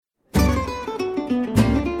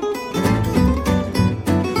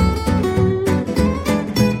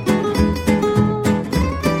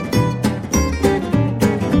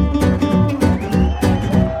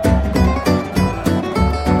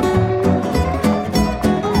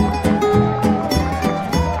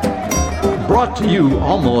brought to you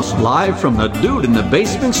almost live from the Dude in the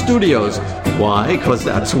Basement studios. Why? Because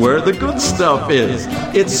that's where the good stuff is.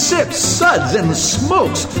 It's Sips, Suds, and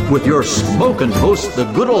Smokes with your smoking host, the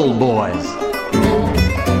good old boys.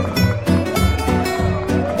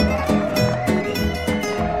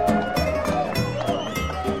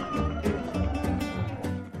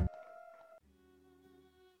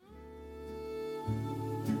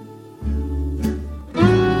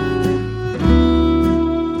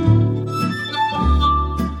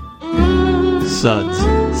 Suds,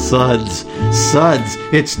 Suds, Suds.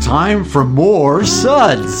 It's time for more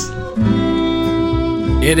Suds.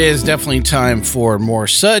 It is definitely time for more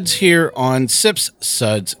Suds here on Sips,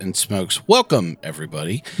 Suds, and Smokes. Welcome,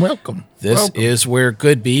 everybody. Welcome. This is where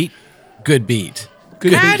Good Beat.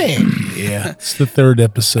 Got it. Yeah. It's the third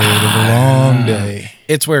episode of a long day.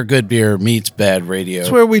 It's where good beer meets bad radio. It's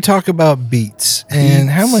where we talk about beets and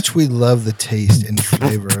how much we love the taste and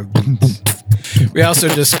flavor of beets. We also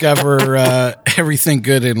discover everything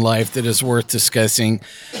good in life that is worth discussing.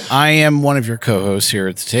 I am one of your co-hosts here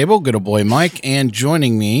at the table, good old boy Mike, and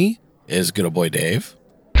joining me is good old boy Dave.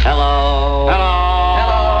 Hello. Hello.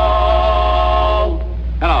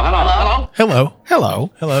 Hello. Hello. Hello.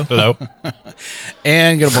 Hello. Hello. Hello.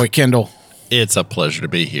 And good old boy Kendall. It's a pleasure to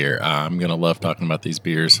be here. I'm going to love talking about these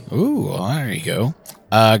beers. Ooh, well, there you go.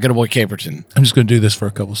 Good old boy Caperton. I'm just going to do this for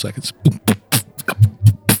a couple seconds.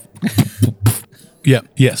 Yeah.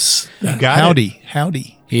 Yes.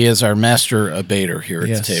 Howdy. He is our master abater here at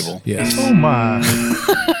the table. Yes. Oh, my.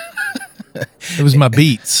 It was my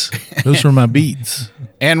beats. Those were my beats.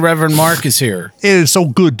 And Reverend Mark is here. It is so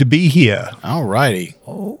good to be here. All righty.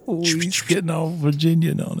 Oh, he's getting all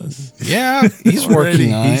Virginian on us. Yeah, he's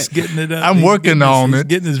working on He's it. getting it up. I'm working on it. He's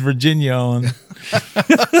getting his Virginia on.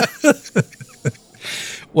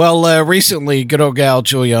 Well, recently, good old gal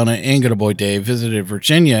Juliana and good old boy Dave visited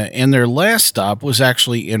Virginia, and their last stop was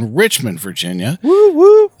actually in Richmond, Virginia. Woo,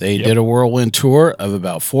 woo. They did a whirlwind tour of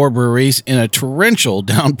about 4 breweries in a torrential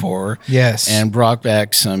downpour. Yes. And brought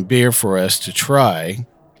back some beer for us to try.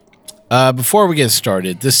 Before we get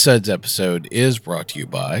started, this Suds episode is brought to you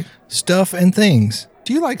by Stuff and Things.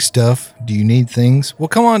 Do you like stuff? Do you need things? Well,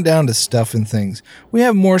 come on down to Stuff and Things. We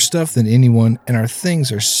have more stuff than anyone, and our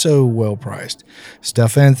things are so well priced.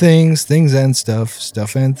 Stuff and Things, things and stuff,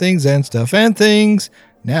 stuff and things and stuff and things.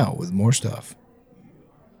 Now with more stuff.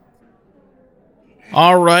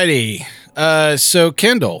 All righty. So,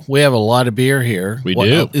 Kendall, we have a lot of beer here. We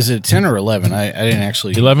do. Is it 10 or 11? I didn't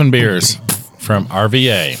actually. 11 beers from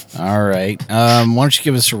RVA. All right. Why don't you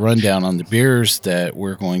give us a rundown on the beers that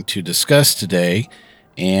we're going to discuss today,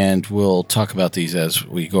 and we'll talk about these as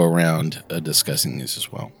we go around discussing these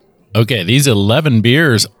as well. Okay, these 11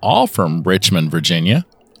 beers, all from Richmond, Virginia,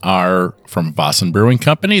 are from Vossen Brewing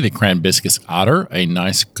Company, the Cranbiscus Otter, a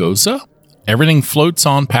nice Goza. Everything Floats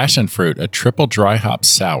on Passion Fruit, a triple dry hop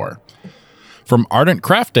sour. From Ardent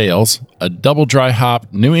Craft Ales, a double dry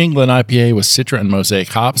hop New England IPA with Citra and Mosaic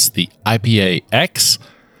hops, the IPA X,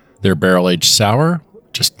 their barrel-aged sour,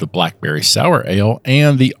 just the blackberry sour ale,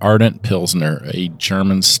 and the Ardent Pilsner, a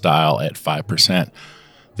German style at 5%.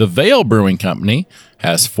 The Vale Brewing Company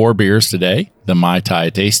has 4 beers today. The Mai Tai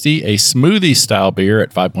Tasty, a smoothie style beer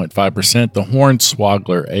at 5.5%. The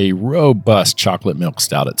Hornswogler, a robust chocolate milk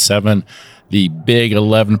stout at 7%. The big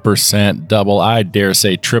 11% double, I dare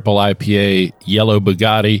say triple IPA Yellow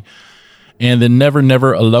Bugatti. And the Never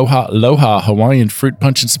Never Aloha Hawaiian fruit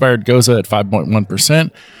punch inspired Goza at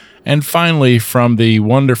 5.1%. And finally, from the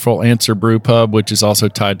wonderful Answer Brew Pub, which is also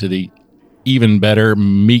tied to the even better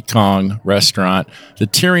Mekong restaurant, the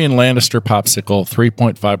Tyrion Lannister Popsicle,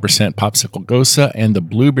 3.5% Popsicle Goza, and the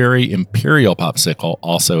Blueberry Imperial Popsicle,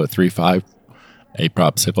 also at 3.5%, a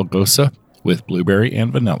Popsicle Goza with blueberry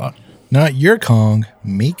and vanilla. Not your Kong,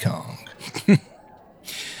 Mekong.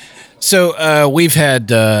 So we've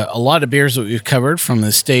had a lot of beers that we've covered from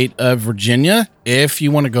the state of Virginia. If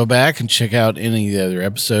you want to go back and check out any of the other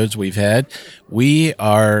episodes we've had, we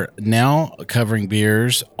are now covering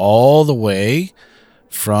beers all the way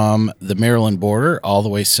from the Maryland border all the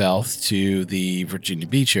way south to the Virginia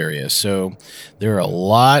Beach area. So there are a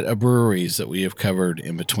lot of breweries that we have covered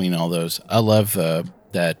in between all those. I love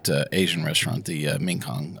that Asian restaurant, the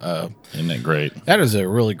Mekong. Isn't that great? That is a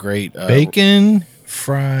really great Bacon,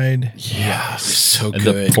 fried. Yeah, so And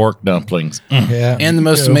good. the pork dumplings. Yeah. And the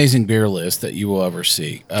most amazing beer list that you will ever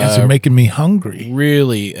see. Guys are making me hungry.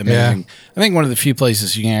 Really amazing. Yeah. I think one of the few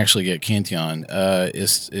places you can actually get Cantillon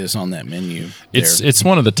is on that menu. It's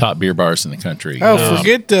one of the top beer bars in the country. Oh,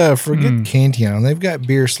 forget Cantillon. They've got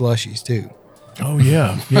beer slushies too. Oh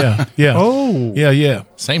yeah, yeah, yeah. Oh. yeah.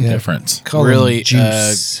 Same difference. Call 'em Really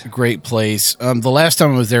juice. great place. The last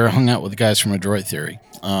time I was there, I hung out with the guys from Adroit Theory.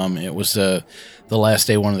 It was the last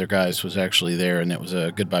day one of their guys was actually there, and it was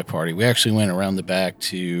a goodbye party. We actually went around the back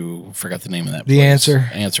to, forgot the name of that The place.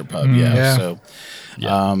 Answer. Pub, yeah.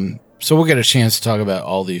 Yeah. So we'll get a chance to talk about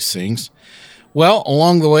all these things. Well,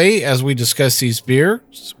 along the way, as we discuss these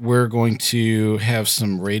beers, we're going to have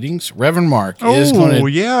some ratings. Reverend Mark is going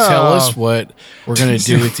to tell us what we're going to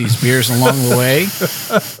do with these beers along the way.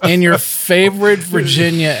 In your favorite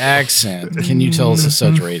Virginia accent, can you tell us the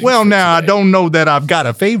such rating? Well, now, I don't know that I've got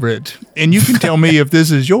a favorite, and you can tell me if this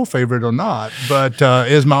is your favorite or not. But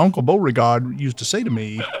as my Uncle Beauregard used to say to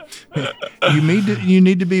me, you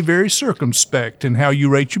need to be very circumspect in how you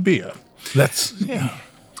rate your beer. That's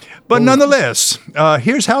But nonetheless,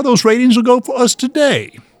 here's how those ratings will go for us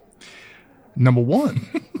today. Number 1.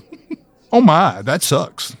 Oh my, that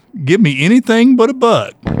sucks. Give me anything but a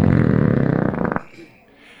bud.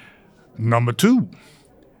 Number 2.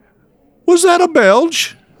 Was that a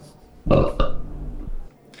Belge?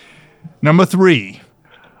 Number 3.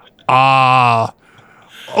 Oh,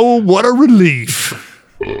 what a relief.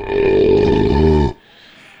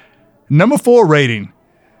 Number 4 rating.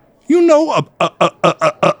 You know,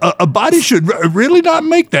 a body should really not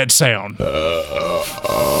make that sound. you're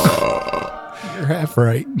half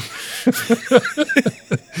right.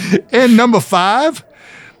 And number 5,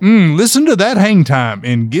 listen to that hang time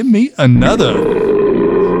and give me another.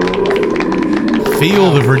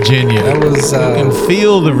 Feel the Virginia. That was. You can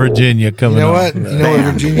feel the Virginia coming. You know on. what? You know what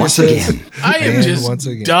Virginia says? I am And just once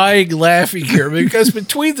again. dying laughing here because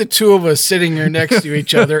between the two of us sitting here next to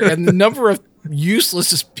each other and the number of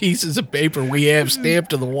useless pieces of paper we have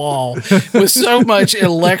stamped to the wall with so much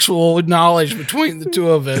intellectual knowledge between the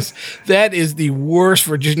two of us, that is the worst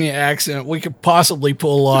Virginia accent we could possibly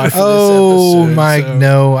pull off for this episode. Mike, So-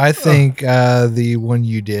 no. I think the one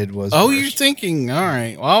you did was. Oh, worse. you're thinking, all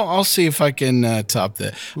right. Well, I'll see if I can top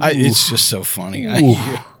that. It's just so funny. All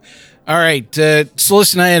right. So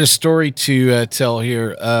listen, I had a story to tell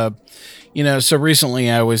here. So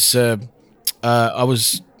recently I was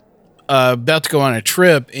about to go on a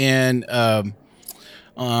trip, and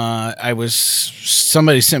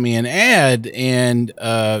somebody sent me an ad, and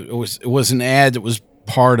it was an ad that was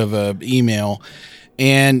part of a email,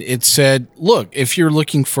 and it said, "Look, if you're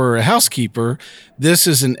looking for a housekeeper, this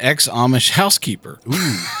is an ex-Amish housekeeper."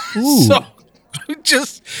 Ooh. So I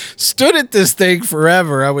just stood at this thing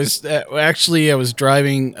forever. I was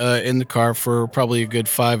driving in the car for probably a good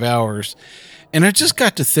 5 hours, and I just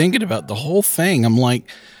got to thinking about the whole thing. I'm like,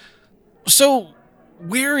 so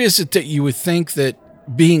where is it that you would think that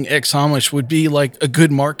being ex-Amish would be like a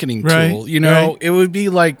good marketing tool? Right, You know, right. it would be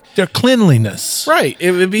like, Their cleanliness. right.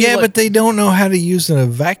 It would be Yeah, like, but they don't know how to use a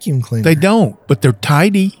vacuum cleaner. They don't, but they're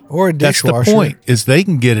tidy. Or a That's dishwasher. the point, is they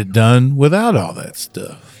can get it done without all that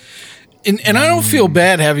stuff. and I don't feel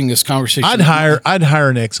bad having this conversation. I'd hire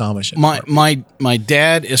an ex-Amish. My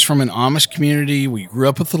dad is from an Amish community. We grew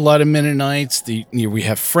up with a lot of Mennonites. We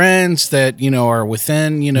have friends that are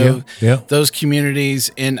within Yeah. those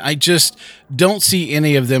communities, and I just don't see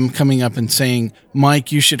any of them coming up and saying,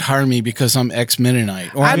 "Mike, you should hire me because I'm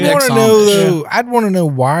ex-Mennonite." Or I'd I'm want to ex-Amish." know though. I'd want to know,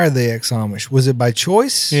 why are they ex-Amish? Was it by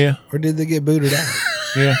choice? Yeah. Or did they get booted out?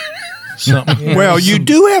 Yeah. Something. Well, you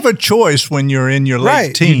do have a choice when you're in your late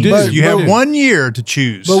Right, teens. you do. You have But- 1 year to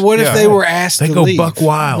choose. But what if Yeah. they were asked They to go leave? buck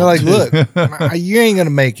wild. They're like, look, you ain't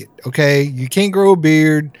gonna make it. Okay, you can't grow a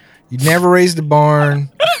beard. You never raised a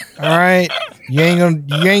barn. All right, you ain't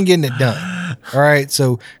getting it done. All right,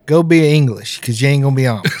 so go be English because you ain't gonna be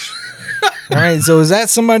Amish. All right, so is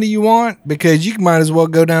that somebody you want? Because you might as well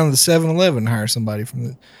go down to the 7-Eleven and hire somebody from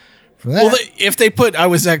that. Well, if they put "I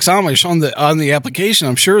was ex-Amish" on the application,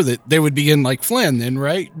 I'm sure that they would be in like Flynn, then,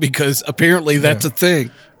 right? Because apparently that's a thing.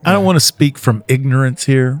 I don't want to speak from ignorance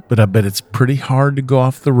here, but I bet it's pretty hard to go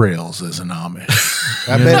off the rails as an Amish.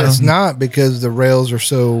 I bet it's not, because the rails are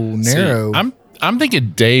so narrow. I'm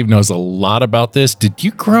thinking Dave knows a lot about this. Did you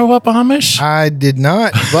grow up Amish? I did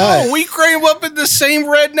not, but Oh, we grew up in the same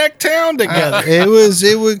redneck town together.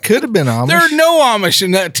 it could have been Amish. There are no Amish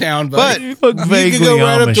in that town, But buddy. you look could vaguely go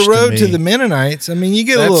right up Amish the to road to me. the Mennonites. I mean, you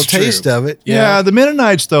get a That's little true. taste of it. Yeah, the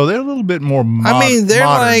Mennonites, though, they're a little bit more I mean, they're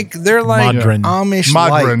modern. like Modern. Amish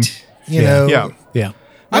Modern. light. You know, Yeah. Yeah.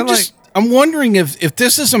 I'm wondering if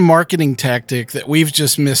this is a marketing tactic that we've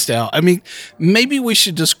just missed out. I mean, maybe we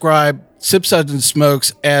should describe Sip Suds and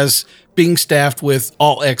Smokes as being staffed with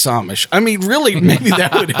all ex-Amish. I mean, really, maybe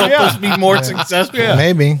that would help us be more successful.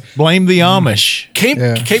 Maybe. Blame the Amish.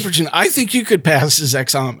 Caperton, I think you could pass as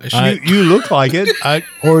ex-Amish. You look like it.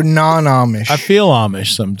 Or non-Amish. I feel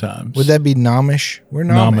Amish sometimes. Would that be Nomish? We're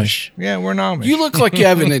Nomish. Nomish. Yeah, we're Nomish. You look like you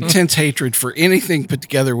have an intense hatred for anything put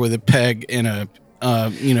together with a peg and a,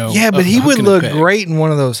 Yeah, but a he hook would and a look peg. great in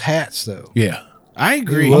one of those hats, though. Yeah. I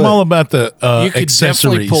agree. I'm all about the You could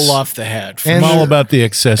definitely accessories. pull off the hat. And I'm all the- about the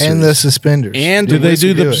accessories. And the suspenders. And do they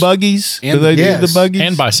do the it. buggies? And- Do they do yes. the buggies?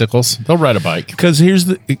 And bicycles. They'll ride a bike. Because here's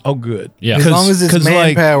the good. Yeah. As long as it's 'cause,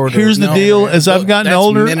 manpower to- here's the No, deal: man. as I've gotten That's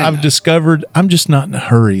older, Mennonite. I've discovered I'm just not in a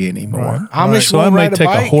hurry anymore. Right. Amish so I won't may ride a take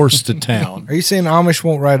a bike? horse to town. Are you saying Amish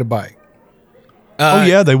won't ride a bike? Oh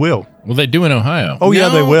yeah, they will. Well, they do in Ohio. Oh yeah,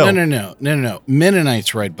 they will. No.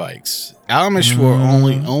 Mennonites ride bikes. Amish will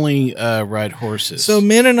only ride horses. So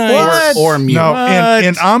Mennonites. or mule. No, What?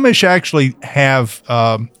 and Amish actually have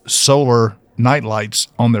solar night lights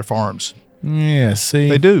on their farms. Yeah, see,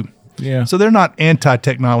 They do. Yeah, So they're not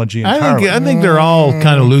anti-technology entirely. I think they're all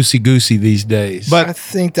kind of loosey goosey these days. But I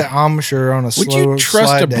think the Amish are on a Would slow you trust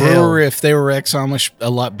a slide to hell. brewer if they were ex-Amish a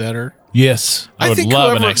lot better? yes, I would think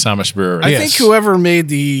love an whoever- ex-Amish brewery. I think whoever made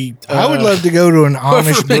the I would love to go to an whoever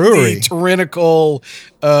Amish made brewery. the tyrannical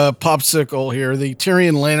popsicle here, the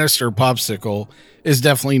Tyrion Lannister popsicle, is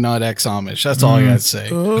definitely not ex-Amish. That's all I gotta say.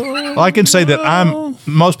 Well, I can say that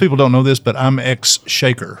most people don't know this, but I'm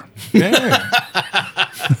ex-shaker.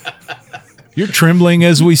 you're trembling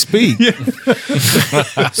as we speak.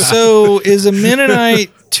 So is a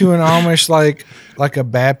Mennonite to an Amish like a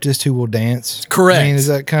Baptist who will dance? Correct. I mean, is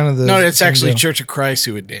that kind of the No, it's same actually deal? Church of Christ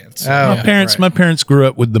who would dance. Oh. My parents grew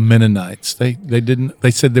up with the Mennonites. They didn't.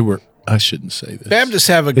 They said they were. I shouldn't say this. Baptists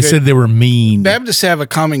have a They good. said they were mean. Baptists have a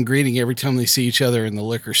common greeting every time they see each other in the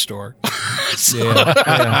liquor store.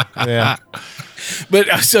 yeah. But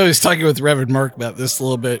so I was talking with Reverend Mark about this a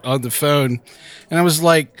little bit on the phone, and I was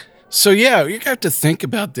like, so yeah, you have to think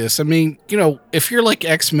about this. I mean, if you're like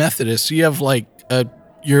ex-Methodist, you have like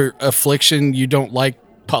your affliction, you don't like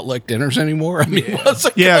potluck dinners anymore. I mean, what's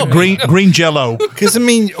it Yeah, going? green Jello. Because I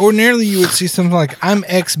mean, ordinarily you would see something like I'm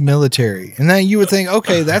ex-military, and then you would think,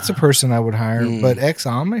 okay, that's a person I would hire. But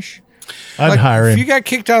ex-Amish, I'd hire If him. you got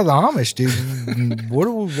kicked out of the Amish, dude, what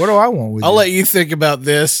do I want with I'll you? let you think about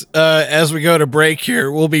this as we go to break here.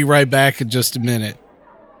 We'll be right back in just a minute.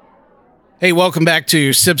 Hey, welcome back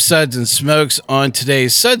to Sip Suds and Smokes. On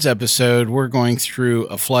today's Suds episode, we're going through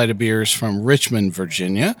a flight of beers from Richmond,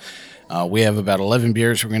 Virginia. We have about 11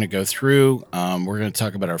 beers we're going to go through. We're going to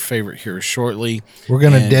talk about our favorite here shortly. We're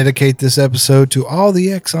going to And- dedicate this episode to all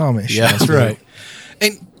the ex-Amish. Yeah, That's right.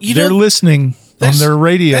 And They're listening on their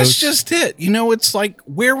radios. That's just it. It's like,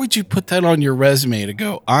 where would you put that on your resume to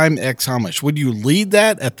go, I'm ex-Amish? Would you lead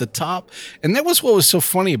that at the top? And that was what was so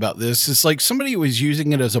funny about this. It's like somebody was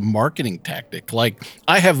using it as a marketing tactic. Like,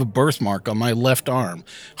 I have a birthmark on my left arm.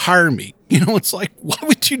 Hire me. It's like, why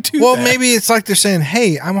would you do Well, that? maybe it's like they're saying,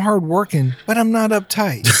 "Hey, I'm hardworking, but I'm not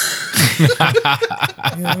uptight."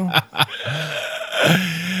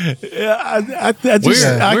 I just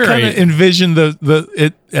We're- I we're kind of a- envision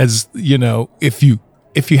it as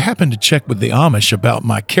if you happen to check with the Amish about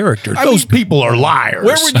my character, those people are liars.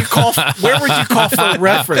 Where would you call for a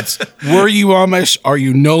reference? Were you Amish? Are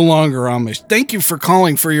you no longer Amish? Thank you for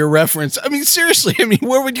calling for your reference. I mean, seriously.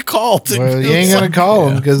 Where would you call? Well, you ain't gonna call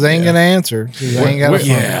them because they ain't gonna answer. 'Cause they ain't got a phone.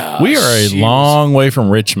 Yeah, we are a long way from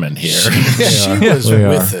Richmond here. She was We are.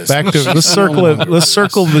 with us. Back to let's circle it. Let's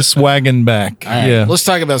circle this wagon back. All right, Yeah, let's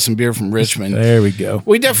talk about some beer from Richmond. there we go.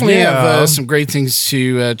 We definitely have Yeah. some great things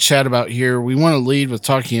to chat about here. We want to lead with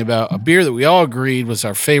talking about a beer that we all agreed was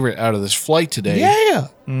our favorite out of this flight today. Yeah.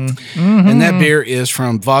 And that beer is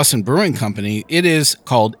from Vossen Brewing Company. It is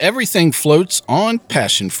called Everything Floats on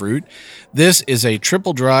Passion Fruit. This is a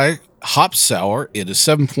triple dry hop sour. It is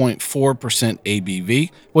 7.4% ABV.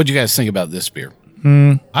 What do you guys think about this beer?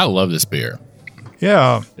 I love this beer.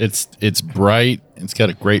 Yeah. It's bright. It's got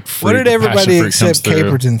a great fruit. What did The passion everybody fruit except comes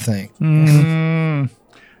through. Caperton think?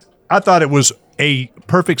 I thought it was a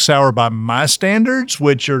perfect sour by my standards,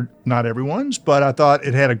 which are not everyone's, but I thought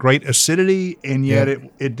it had a great acidity, and yet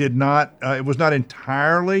it did not. It was not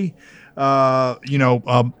entirely,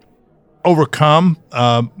 overcome,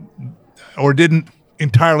 or didn't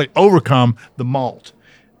entirely overcome the malt.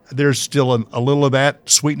 There's still a little of that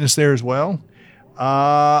sweetness there as well.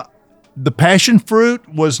 The passion fruit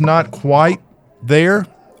was not quite there.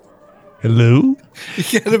 Hello,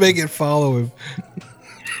 You gotta make it follow him.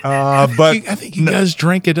 but I think you guys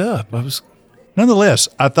drank it up. nonetheless,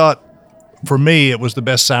 I thought for me it was the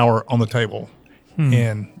best sour on the table.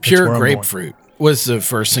 And that's Pure where I'm going. grapefruit was the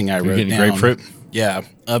first thing I wrote Getting down. grapefruit. Yeah,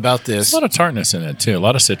 about this. A lot of tartness in it too. A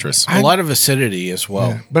lot of citrus. A lot of acidity as well.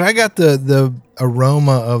 Yeah. But I got the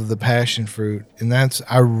aroma of the passion fruit, and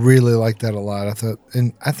I really like that a lot. I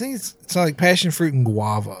think it's like passion fruit and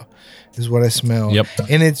guava is what I smell. Yep.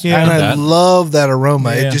 And I love that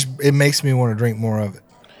aroma. Yeah. It makes me want to drink more of it.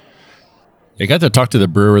 I got to talk to the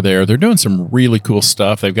brewer there. They're doing some really cool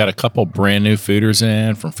stuff. They've got a couple brand new fooders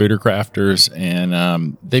in from Foeder Crafters,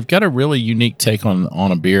 and they've got a really unique take on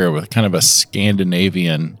a beer with kind of a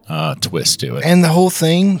Scandinavian twist to it. And the whole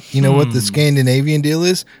thing, you know what the Scandinavian deal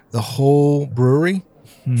is? The whole brewery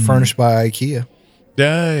furnished by IKEA.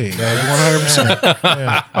 Hey.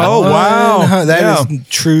 100%. Oh, wow. That is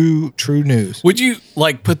true news. Would you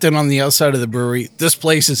like put that on the outside of the brewery? This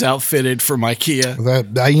place is outfitted from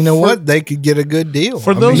IKEA. You know what? They could get a good deal.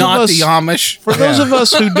 For those Not of us, the Amish. For those of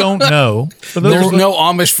us who don't know, There's no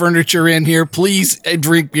Amish furniture in here. Please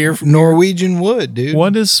drink beer from Norwegian wood, dude.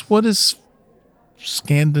 what is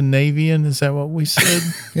Scandinavian? Is that what we said?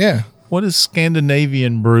 Yeah. What is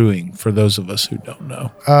Scandinavian brewing for those of us who don't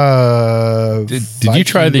know? Did you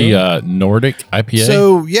try the Nordic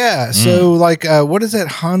IPA? So like what is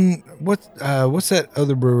that what's that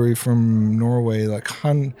other brewery from Norway, like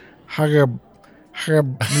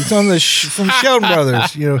it's on the from Sheldon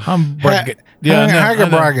Brothers, you know. Hamburg.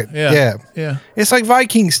 Hagerbraget. Yeah. It's like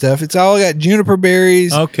Viking stuff. It's all got juniper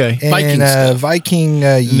berries. Okay. And Viking stuff. Viking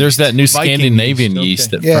And there's that new Viking Scandinavian yeast,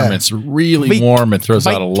 yeast that Yeah. ferments really warm and throws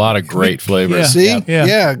out a lot of great flavors. See? Yeah.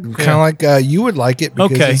 Yeah. Kind of like you would like it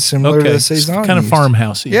because it's similar to the Saison kind of yeast.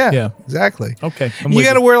 farmhousey. Yeah, exactly. Okay. I'm You with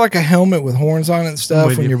got to wear like a helmet with horns on it and stuff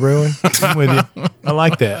with when you. you're brewing. I'm with you. I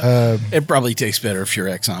like that. It probably tastes better if you're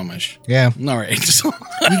ex-Amish. Yeah. All right.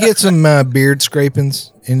 You get some beard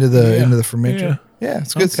scrapings into the fermenter. Yeah,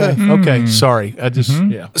 it's good stuff. Okay. Sorry. I just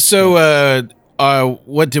So,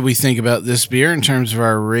 what did we think about this beer in terms of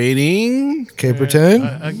our rating?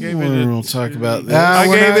 Caperton. I gave We'll talk about this. I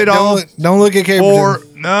gave it all Don't look at Caperton. 4.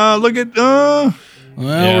 No, look at. Well,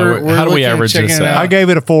 How do we looking at average checking this it out? I gave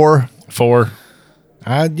it a 4. 4.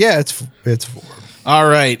 Yeah, it's 4. All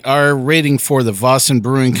right. Our rating for the Vossen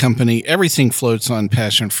Brewing Company, everything floats on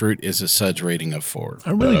passion fruit, is a Suds rating of 4.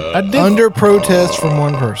 I did. Under protest from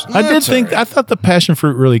one person. I did think. I thought the passion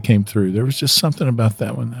fruit really came through. There was just something about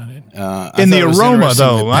that one that I didn't. I In the thought it was aroma, interesting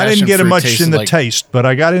though. that I didn't passion get it fruit much tasted in the like- taste, but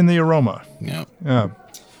I got in the aroma. Yeah. Yeah.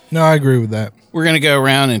 No, I agree with that. We're going to go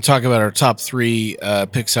around and talk about our top 3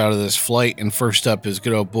 picks out of this flight. And first up is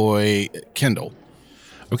good old boy Kendall.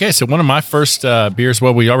 Okay, so one of my first beers,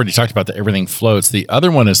 well, we already talked about the Everything Floats. The other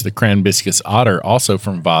one is the Cranbiscus Otter, also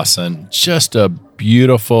from Vossen. Just a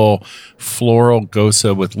beautiful floral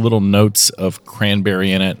gosa with little notes of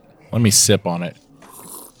cranberry in it. Let me sip on it.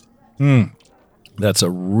 That's a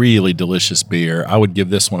really delicious beer. I would give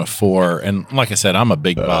this one a 4. And like I said, I'm a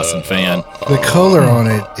big Vossen fan. The color on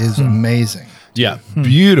it is amazing. Yeah,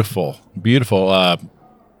 beautiful,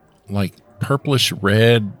 like purplish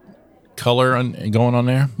red color going on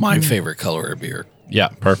there. My favorite color of beer. Yeah,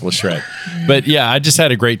 purplish red. But yeah, I just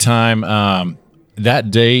had a great time.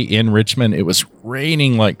 That day in Richmond, it was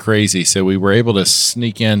raining like crazy, so we were able to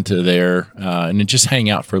sneak into there and just hang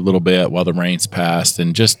out for a little bit while the rains passed,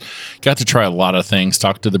 and just got to try a lot of things,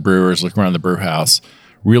 talk to the brewers, look around the brew house.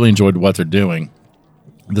 Really enjoyed what they're doing.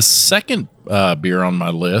 The second beer on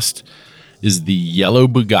my list is the Yellow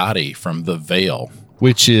Bugatti from the Vale,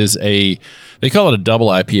 which is they call it a double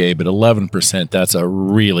IPA, but 11%. That's a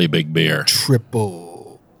really big beer.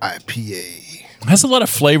 Triple IPA. Has a lot of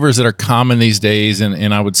flavors that are common these days,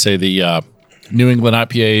 and I would say the New England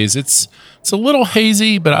IPAs. It's a little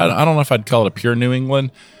hazy, but I don't know if I'd call it a pure New England.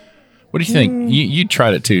 What do you think? You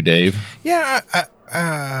tried it too, Dave. Yeah,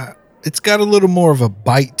 it's got a little more of a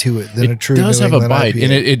bite to it than a true It does New have a England bite, IPA.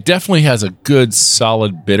 and it definitely has a good,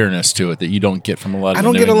 solid bitterness to it that you don't get from a lot of. I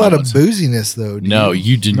don't the get New a lot of England ones. booziness though. Do No,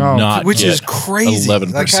 you? you do not. Which get is crazy.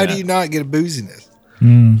 11%. Like, how do you not get a booziness?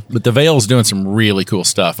 But the Vale's doing some really cool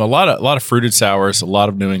stuff. A lot of fruited sours, a lot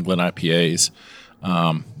of New England IPAs.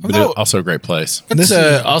 But it's also a great place. It's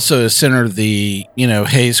also a center of the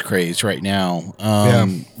haze craze right now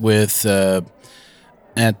with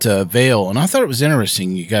at Vale, and I thought it was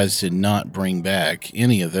interesting. You guys did not bring back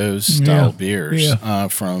any of those style beers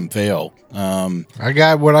from Vale. I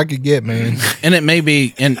got what I could get, man. And it may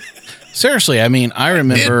be, and seriously, I mean, I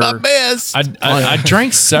remember Yes. I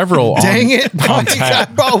drank several. Dang it! on I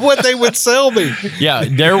tap. bought what they would sell me. Yeah,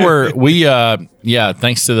 there were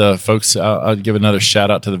thanks to the folks. I'll give another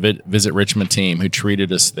shout out to the Visit Richmond team who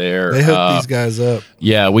treated us there. They hooked these guys up.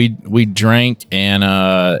 Yeah, we drank and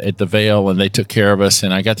at the Vale, and they took care of us,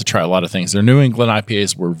 and I got to try a lot of things. Their New England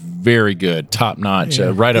IPAs were very good, top notch,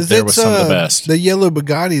 right up there with some of the best. The yellow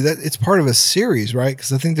Bugatti, that it's part of a series, right?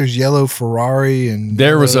 Because I think there's yellow Ferrari and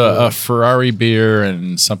there was a Ferrari beer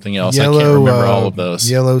and something else. I can't remember all of those.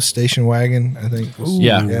 Yellow station wagon, I think.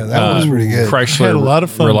 Yeah, that was pretty good. Chrysler Had a lot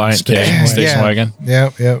of fun Reliant with station wagon.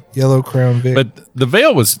 Yep. Yellow Crown Vic. But the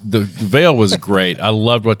Vale was great. I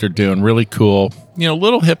loved what they're doing. Really cool.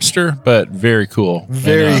 Little hipster, but very cool.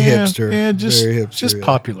 Very And, hipster. Yeah, Very hipster, just yeah.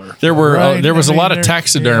 popular. there were Right? there was I a mean, lot of they're-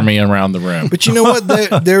 taxidermy around the room. But you know what?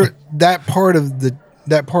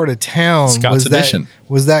 That part of town Scott's Edition.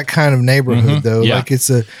 was that kind of neighborhood though. Yeah. Like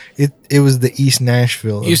it was the East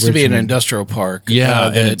Nashville. of It used to be an Richmond. industrial park. Yeah,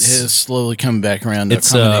 and that it's- has slowly come back around to a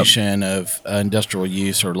It's, combination of industrial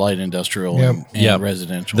use or light industrial Yep. and Yep.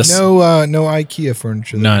 residential. The- No IKEA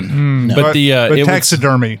furniture. there. None. But But it was,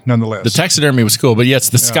 taxidermy, nonetheless. the taxidermy was cool. But yes,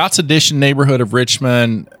 the Scott's Edition neighborhood of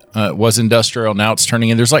Richmond was industrial. Now it's turning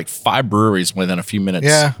in. There's like 5 breweries within a few minutes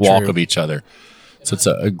walk True. of each other. So it's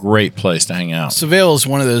a great place to hang out. Seville is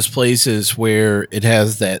one of those places where it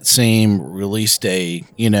has that same release day,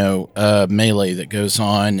 melee that goes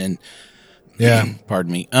on, and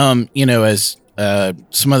pardon me, as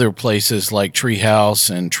some other places like Treehouse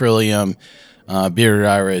and Trillium, Bearded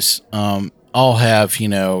Iris, all have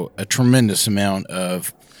a tremendous amount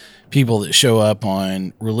of people that show up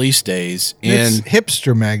on release days, It's and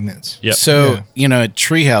hipster magnets. Yep. so, at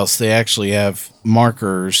Treehouse, they actually have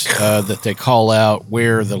markers that they call out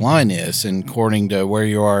where the line is, and according to where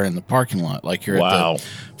you are in the parking lot. Like you're Wow. at the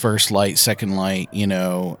first light, second light,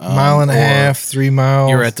 Mile and a or half, 3 miles.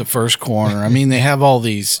 You're at the first corner. I mean, they have all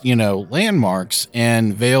these, landmarks,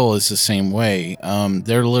 and Vale is the same way.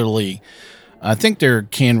 They're literally, I think their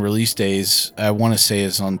can release days, I want to say,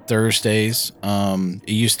 is on Thursdays. It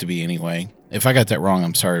used to be anyway. If I got that wrong,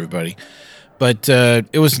 I'm sorry, everybody. But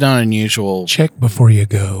it was not unusual. Check before you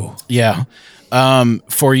go. Yeah.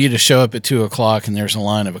 For you to show up at 2:00 and there's a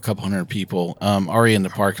line of a couple hundred people already in the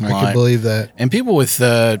parking I lot. could believe that. And people with,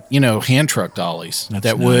 hand truck dollies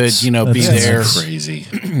that nuts. would, be That's there. Crazy.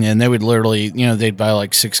 And they would literally, they'd buy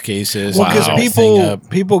like 6 cases. Well, because Wow.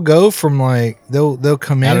 people go from they'll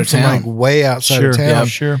come Out in of from town. like way outside Sure, of town, yeah,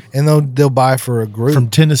 sure. and they'll buy for a group From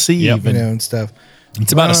Tennessee, even. and stuff.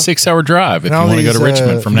 It's about a 6-hour drive if And you all want to go to these,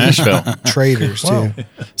 Richmond from Nashville. Traders too.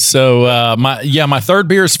 So my third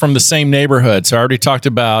beer is from the same neighborhood. So I already talked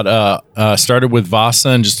about started with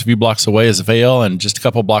Vasa, and just a few blocks away is Vale, and just a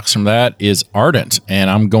couple blocks from that is Ardent. And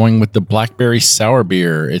I'm going with the Blackberry Sour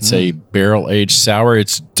beer. It's a barrel aged sour.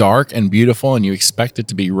 It's dark and beautiful, and you expect it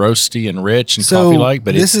to be roasty and rich and So coffee like,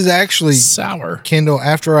 but this it's is actually sour. Kendall.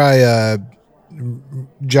 After I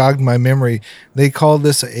jogged my memory, they called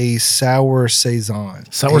this a sour saison.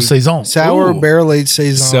 Sour A saison. Sour Ooh. barrel aged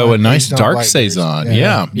saison. So a nice aged on dark blackberries. saison.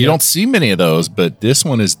 Yeah. You don't see many of those, but this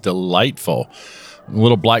one is delightful.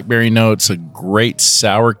 Little blackberry notes, a great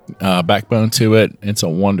sour backbone to it. It's a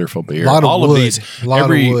wonderful beer. Lot of All wood. of these, Lot of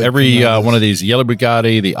every wood every coming out of one of this. these, Yellow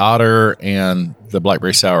Bugatti, the Otter, and the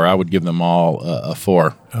blackberry sour, I would give them all a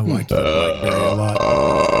 4. I like that blackberry a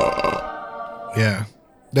lot. Yeah.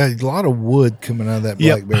 There's a lot of wood coming out of that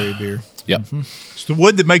Yep. blackberry beer. Yep. It's the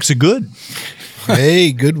wood that makes it good.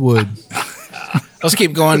 Hey, good wood. Let's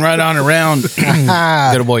keep going right on around.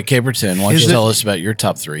 Good boy Caperton, why don't Is you it- tell us about your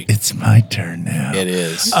top 3? It's my turn now. It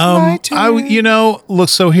is. Look,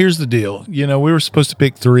 so here's the deal. We were supposed to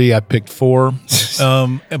pick 3. I picked 4.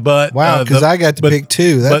 But Wow, because I got to pick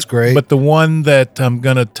 2. That's great. But the one that I'm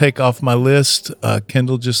going to take off my list,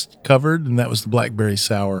 Kendall just covered, and that was the Blackberry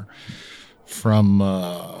Sour from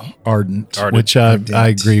Ardent, which I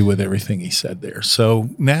agree with everything he said there. So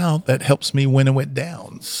now that helps me winnow it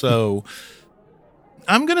down. So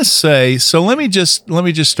I'm going to say, so let me just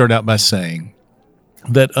start out by saying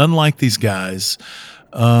that unlike these guys,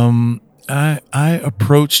 I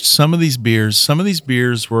approached some of these beers. Some of these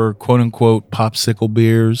beers were quote unquote popsicle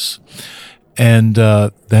beers, and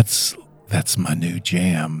that's my new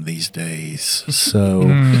jam these days. So,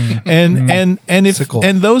 and if Sickle.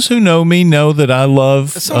 and those who know me know that I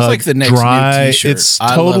love That sounds like the next dry. new T-shirt. It's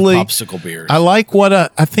I totally love popsicle beers. I like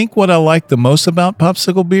I think what I like the most about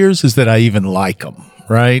popsicle beers is that I even like them.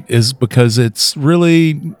 Right, is because it's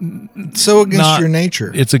really so against not- your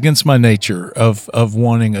nature. It's against my nature of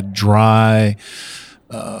wanting a dry,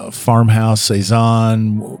 Farmhouse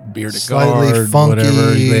Saison, Beer de Slightly Garde, funky,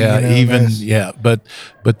 whatever. Yeah, you know, even nice. yeah. But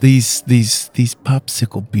these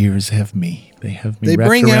popsicle beers have me. They have me They wrapped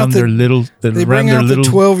bring out around the- their little. They bring out the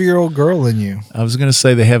 12-year-old girl in you. I was going to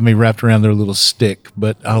say they have me wrapped around their little stick,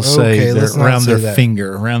 but I'll say Okay, they're let's not around say their that.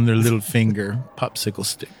 finger, around their little finger, popsicle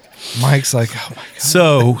stick. Mike's like, oh my God.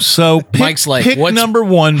 So pick, Mike's like, pick what's- number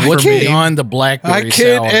one for What's me. beyond the blackberry I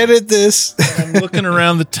can't sour? edit this. I'm looking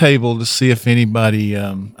around the table to see if anybody.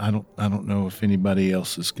 I don't know if anybody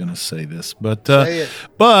else is going to say this, but Say it.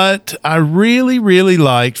 but I really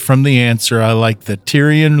liked from the answer. I like the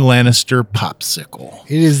Tyrion Lannister popsicle,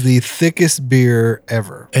 It is the thickest beer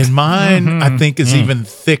ever. and mine I think is even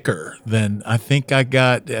thicker than I think I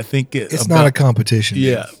got. I think It's not a competition. dude.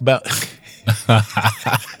 Yeah, about.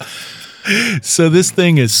 So this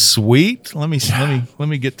thing is sweet. Let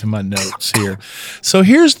me get to my notes here. So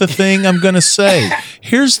here's the thing I'm going to say.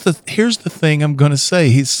 Here's the thing I'm going to say.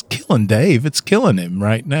 He's killing Dave. It's killing him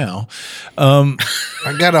right now. I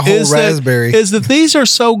got a whole raspberry. Is that these are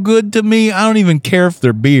so good to me. I don't even care if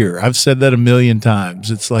they're beer. I've said that a million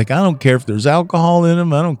times. It's like I don't care if there's alcohol in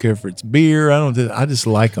them. I don't care if it's beer. I just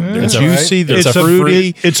like them. They're It's juicy. They're It's a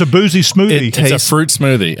fruity. It's a boozy smoothie. It It's a fruit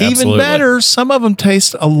smoothie. even Absolutely. better, some of them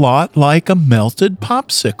taste a lot like a melted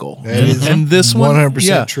popsicle. That is and this one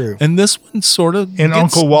 100% true. And this one sort of in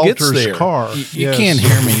gets, Uncle gets Walter's there. car. You can't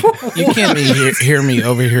hear me. You can't hear me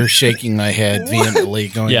over here shaking my head vehemently,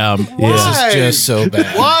 going, Yeah. This is just so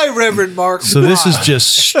bad." Why, Reverend Mark? So this is just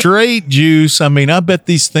straight juice. I mean, I bet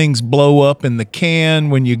these things blow up in the can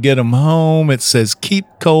when you get them home. It says keep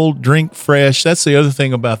cold, drink fresh. That's the other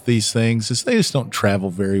thing about these things is they just don't travel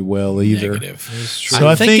very well either. Negative. So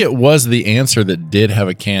I think it was the answer that did have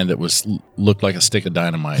a can that looked like a stick of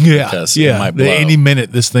dynamite. Yeah, because it yeah. might blow. Any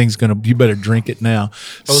minute, this thing's gonna. You better drink it now.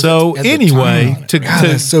 So at the anyway, time on it. to God,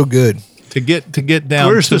 that's so good. get down.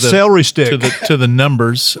 Where's to the celery stick? to the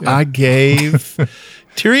numbers? I gave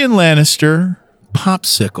Tyrion Lannister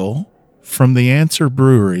popsicle from the Answer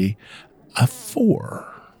Brewery a 4.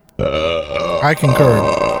 I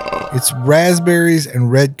concur. It's raspberries and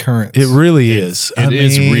red currants. It really is. It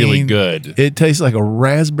is really good. It tastes like a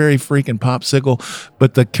raspberry freaking popsicle,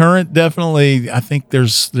 but the current definitely. I think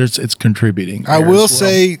there's it's contributing. I there will as well.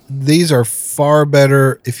 say these are far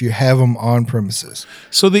better if you have them on premises.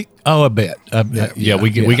 So I bet. Yeah,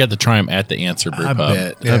 we got to try them at the Answer Brew I Pub.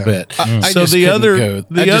 bet. Yeah. I bet. I So just the couldn't other go,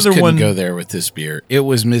 the I just other couldn't one go there with this beer. It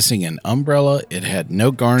was missing an umbrella. It had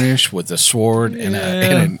no garnish with a sword and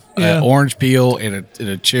an orange peel and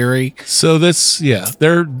a cherry. So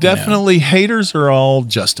they're definitely haters are all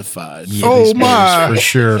justified. for Oh, these beers, my. for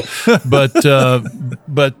sure. But the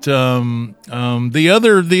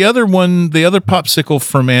other popsicle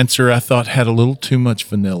from Answer I thought had a little too much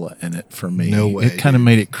vanilla in it for me. No way, It kind of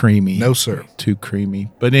made it creamy. No, sir. Too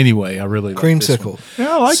creamy. But anyway, I really like this one. Creamsicle.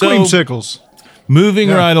 Yeah, I like So- creamsicles. Moving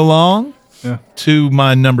right along Yeah. to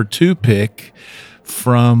my number 2 pick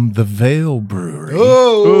from the Vale Brewery.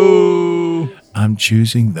 Oh, I'm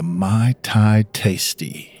choosing the Mai Tai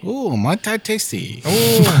Tasty. Ooh, my Thai tasty.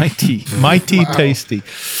 Mighty Tasty.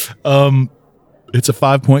 It's a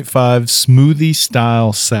 5.5 smoothie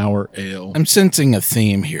style sour ale. I'm sensing a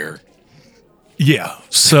theme here. Yeah.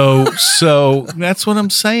 So that's what I'm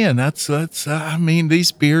saying. That's I mean,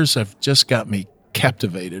 these beers have just got me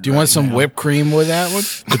captivated. Do you want some whipped cream with that one?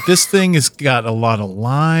 But this thing has got a lot of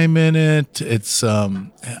lime in it. It's I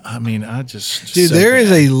mean, I just dude, so there is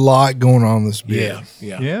bad. a lot going on in this beer.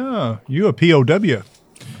 yeah. Yeah, you a POW.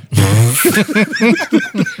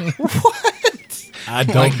 I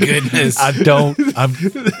My don't goodness.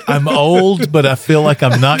 I'm old, but I feel like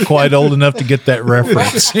I'm not quite old enough to get that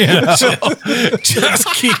reference.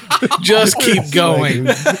 just keep going.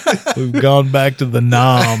 We've gone back to the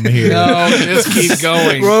nom here. No, just keep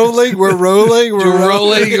going. Rolling, we're rolling, We're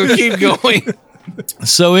rolling. Or keep going.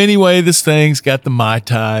 So anyway, this thing's got the Mai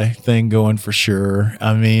Tai thing going for sure.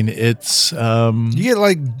 I mean, it's You get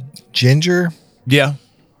like ginger. yeah.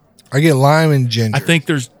 I get lime and ginger. I think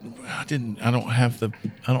there's I don't have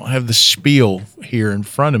the spiel here in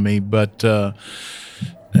front of me, but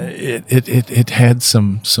it had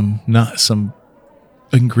some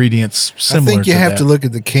ingredients I similar. think you to have that. to look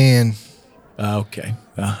at the can. Okay.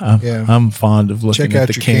 Yeah. I'm fond of looking Check at out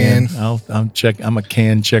the your can. can. I'm a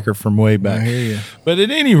can checker from way back. I hear you. But at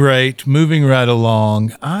any rate, moving right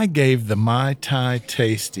along, I gave the Mai Tai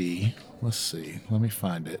Tasty. Let's see. Let me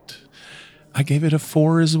find it. I gave it a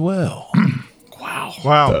 4 as well.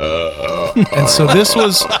 Wow. And so this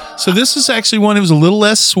is actually one. It was a little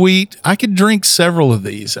less sweet. I could drink several of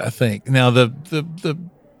these, I think. Now the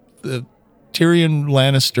Tyrion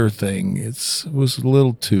Lannister thing. It was a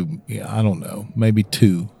little too. Yeah, I don't know, maybe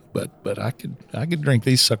 2. But I could drink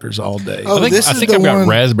these suckers all day. Oh, I think I've got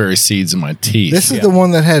raspberry seeds in my teeth. This is the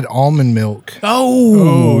one that had almond milk.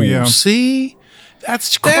 Oh, yeah. See,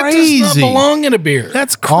 that's crazy. That does not belong in a beer.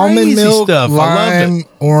 That's crazy Almond milk, stuff. I love lime, it.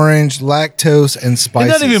 orange, lactose, and It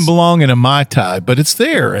spices. doesn't even belong in a Mai Tai, but it's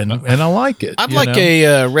there, and I like it. I'd you like know?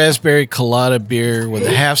 a raspberry colada beer with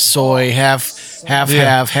a half soy, half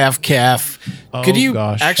calf. Could you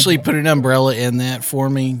gosh. actually put an umbrella in that for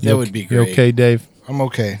me? That would be You great. okay, Dave? I'm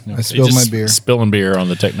okay. I You're spilled my just beer. Spilling beer on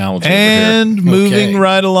the technology And moving Okay.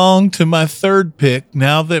 right along to my third pick.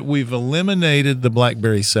 Now that we've eliminated the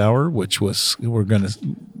blackberry sour, which we're going to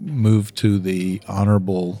move to the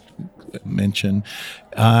honorable mention.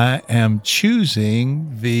 I am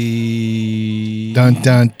choosing the Dun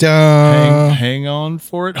dun dun. hang on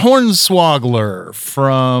for it. Hornswoggler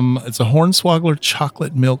it's a Hornswoggler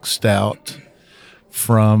chocolate milk stout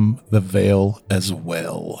from the Vale as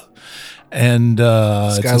well. And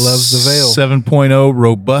This guy loves the Vale. 7.0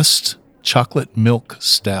 robust chocolate milk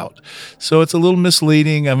stout. So it's a little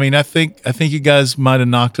misleading. I mean, I think you guys might have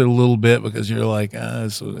knocked it a little bit because you're like,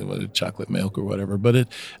 it's chocolate milk or whatever. But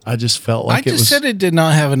I just felt like I just said it did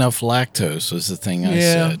not have enough lactose. Was the thing I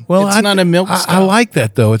said. Well, it's not a milk I stout. like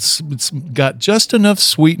that though. It's got just enough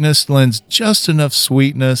sweetness, lends just enough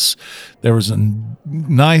sweetness. There was a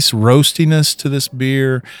nice roastiness to this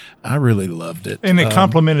beer. I really loved it, And it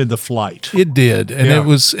complemented the flight. it did, and Yeah. it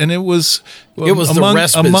was the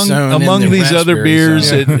respite zone in among the these other raspberry beers.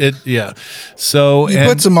 zone. Yeah. So You and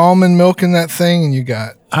put some almond milk in that thing, and you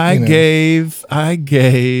got. I you know, gave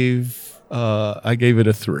it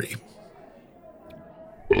a 3.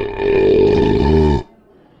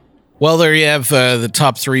 Well, there you have the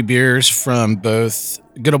top 3 beers from both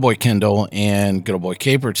Good Old Boy Kendall and Good Old Boy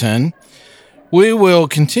Caperton. We will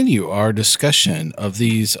continue our discussion of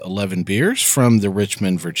these 11 beers from the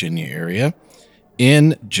Richmond, Virginia area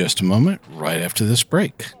in just a moment, right after this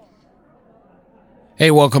break. Hey,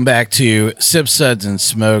 welcome back to Sips, Suds, and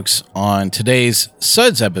Smokes. On today's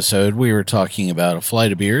Suds episode, we were talking about a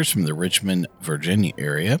flight of beers from the Richmond, Virginia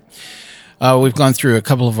area. We've gone through a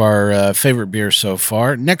couple of our favorite beers so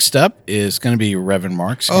far. Next up is going to be Reverend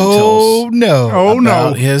Marks. Oh no!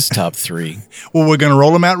 About his top 3. Well, we're going to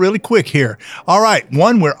roll them out really quick here. All right.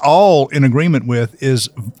 One we're all in agreement with is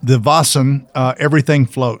the Vossen Everything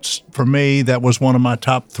Floats. For me, that was one of my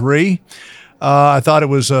top 3. I thought it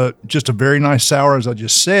was just a very nice sour, as I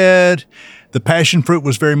just said. The passion fruit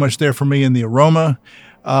was very much there for me in the aroma,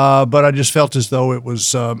 but I just felt as though it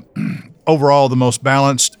was overall the most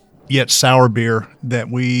balanced yet sour beer that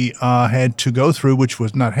we had to go through, which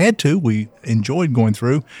was not had to. We enjoyed going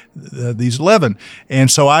through these 11. And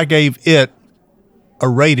so I gave it a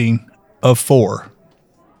rating of 4.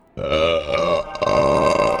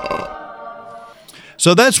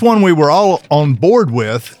 So that's one we were all on board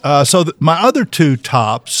with. My other 2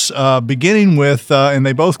 tops, beginning with, and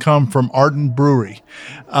they both come from Ardent Brewery.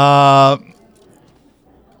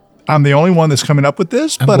 I'm the only one that's coming up with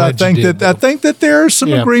this, but I think that there's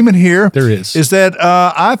some agreement here. There is. Is that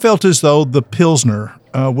I felt as though the Pilsner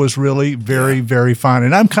was really very, very fine.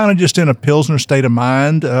 And I'm kind of just in a Pilsner state of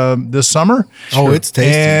mind this summer. Oh, it's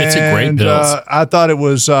tasty. It's a great Pils. I thought it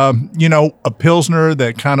was, a Pilsner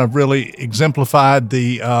that kind of really exemplified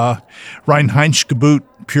the Reinheitsgebot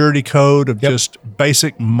purity code of just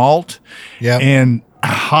basic malt and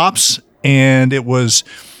hops. And it was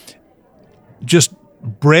just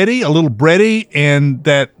bready, a little bready, and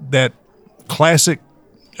that classic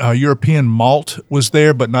European malt was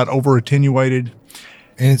there, but not over attenuated.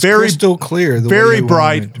 And it's crystal clear. Very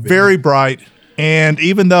bright, very bright. And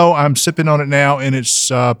even though I'm sipping on it now and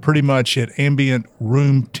it's pretty much at ambient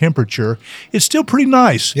room temperature, it's still pretty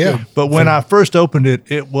nice. Yeah. But when I first opened it,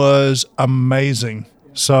 it was amazing.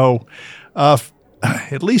 So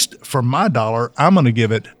at least for my dollar, I'm going to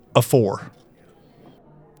give it a 4.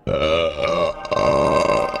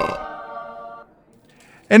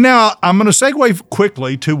 And now I'm going to segue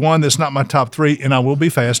quickly to one that's not my top 3, and I will be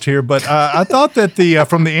fast here. But I thought that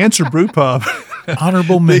from the Answer Brew Pub,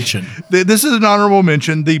 Honorable mention. This is an honorable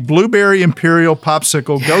mention. The Blueberry Imperial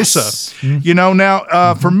Popsicle Gosa.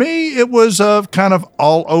 For me, it was kind of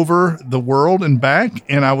all over the world and back,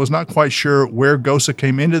 and I was not quite sure where Gosa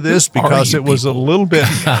came into this because it was a little bit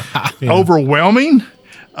overwhelming.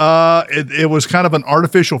 It was kind of an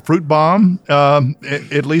artificial fruit bomb,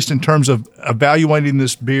 at least in terms of evaluating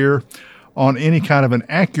this beer on any kind of an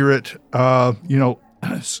accurate,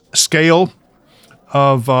 scale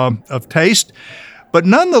of taste. But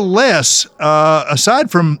nonetheless, aside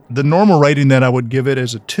from the normal rating that I would give it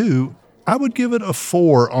as a 2, I would give it a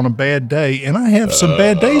 4 on a bad day, and I have some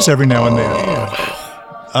bad days every now and then.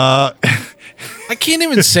 I can't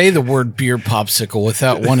even say the word beer popsicle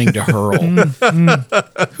without wanting to hurl.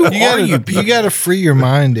 Who are you? You got to free your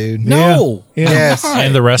mind, dude. No. Yeah. Yes.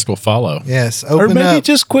 And the rest will follow. Yes. Or Open maybe up.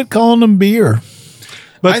 just quit calling them beer.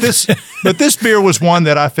 But this beer was one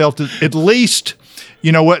that I felt at least,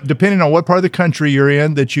 you know what, depending on what part of the country you're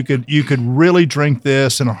in, that you could really drink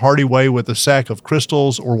this in a hearty way with a sack of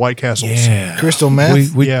Crystals or White Castles. Yeah. Crystal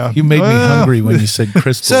meth. Yeah. You made me hungry when you said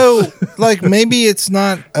crystal. So, like, maybe it's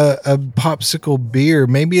not a popsicle beer.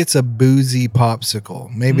 Maybe it's a boozy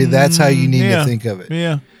popsicle. Maybe that's how you need to think of it.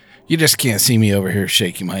 Yeah. You just can't see me over here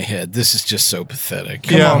shaking my head. This is just so pathetic.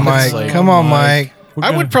 Come on, Mike. Like, Come on, Mike.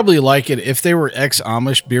 I would probably like it if they were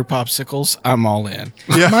ex-Amish beer popsicles. I'm all in.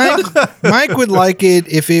 Mike would like it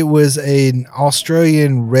if it was an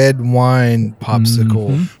Australian red wine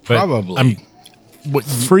popsicle. But Probably.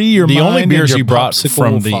 Free your The mind. only beers and your you brought popsicle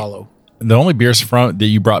from will the follow. the only beers that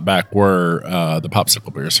you brought back were the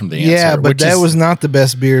popsicle beers from the Answer. Yeah, but that was not the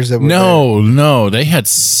best beers that were no. They had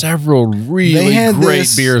several really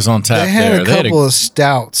great beers on tap. They had a couple of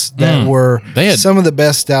stouts that were some of the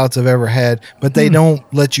best stouts I've ever had, but they don't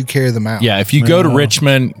let you carry them out. Yeah, if you go to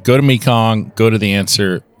Richmond, go to Mekong, go to the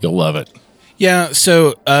Answer, you'll love it. Yeah,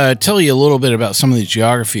 so tell you a little bit about some of the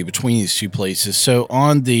geography between these two places. So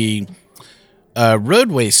on the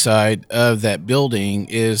roadway side of that building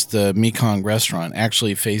is the Mekong restaurant.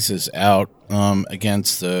 Actually faces out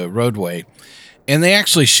against the roadway, and they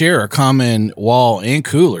actually share a common wall and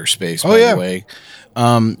cooler space. By the way,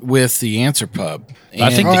 with the Answer Pub. And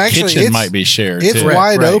I think the kitchen might be shared. It's too.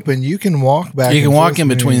 wide open. You can walk back. You can walk in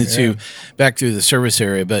between the two, two, back through the service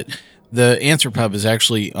area, but the Answer Pub is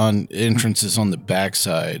actually on entrances on the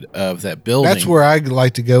backside of that building. That's where I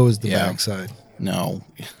like to go, is the backside. No.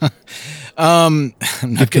 I'm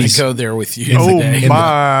not going to go there with you today.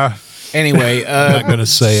 My. Anyway, I'm not going to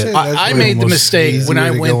say it. I made the mistake when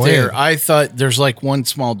I went there. In. I thought there's like one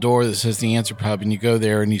small door that says the Answer Pub, and you go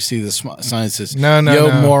there and you see the sign that says, no,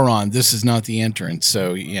 moron, this is not the entrance."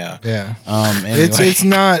 So yeah. Anyway. It's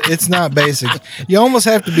not basic. You almost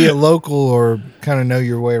have to be a local or kind of know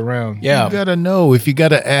your way around. Yeah, You got to know. If you got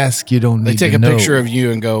to ask, you don't need they take to a know. picture of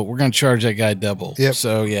you and go, "We're going to charge that guy double." Yep.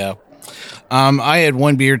 So yeah. I had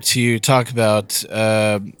one beer to talk about.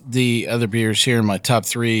 The other beers here in my top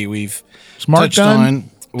three we've touched on.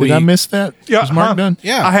 Did I miss that? Yeah, Was Mark done?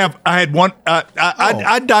 Yeah. I had one.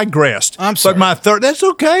 I digressed. I'm sorry. But my third. That's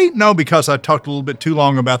okay. No, because I talked a little bit too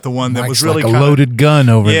long about the one that Mike's was really like a kinda, loaded gun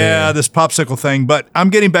over there. Yeah, this popsicle thing. But I'm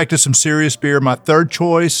getting back to some serious beer. My third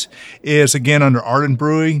choice is again under Ardent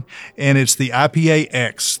Brewing, and it's the IPA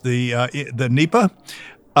X, the NEPA.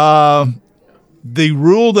 The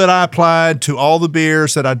rule that I applied to all the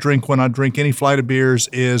beers that I drink when I drink any flight of beers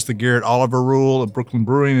is the Garrett Oliver rule of Brooklyn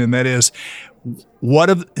Brewing, and that is,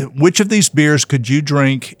 which of these beers could you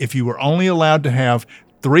drink if you were only allowed to have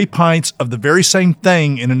 3 pints of the very same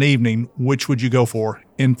thing in an evening? Which would you go for?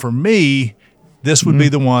 And for me, this would be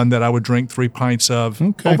the one that I would drink 3 pints of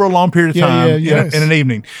over a long period of time in an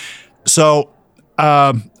evening. So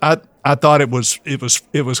I thought it was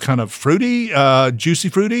kind of fruity, juicy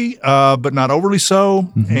fruity, but not overly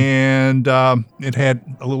so. And it had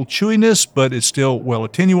a little chewiness, but it's still well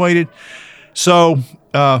attenuated. So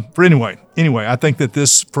anyway, I think that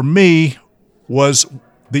this for me was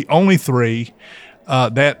the only 3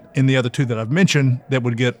 that in the other 2 that I've mentioned that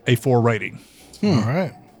would get a 4 rating. All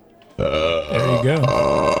right. There you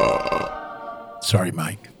go. Sorry,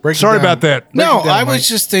 Mike. Sorry about that. No, I was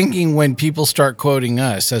just thinking when people start quoting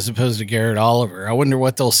us as opposed to Garrett Oliver, I wonder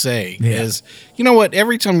what they'll say. Is, you know what?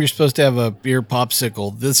 Every time you're supposed to have a beer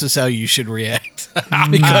popsicle, this is how you should react.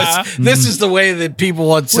 Because this is the way that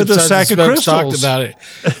people on With a sack of Smokes talked Crystals. about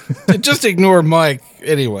it. Just ignore Mike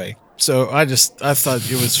anyway. So I thought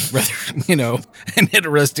it was rather, an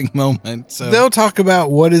interesting moment. So They'll talk about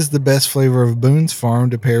what is the best flavor of Boone's Farm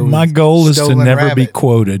to pair with My goal is to Stolen never be Rabbit.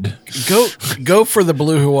 quoted. go for the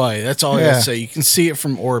Blue Hawaii. That's all I Yeah. gotta say. You can see it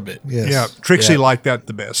from orbit. Yes. Yeah, Trixie liked that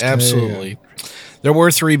the best. Absolutely. There were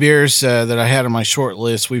 3 beers that I had on my short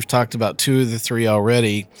list. We've talked about 2 of the 3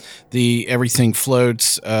 already. The Everything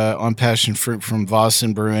Floats on Passion Fruit from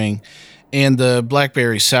Vossen Brewing, and the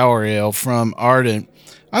Blackberry Sour Ale from Ardent.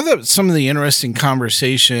 I thought some of the interesting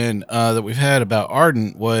conversation that we've had about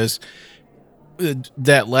Ardent was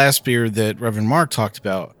that last beer that Reverend Mark talked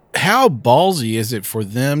about. How ballsy is it for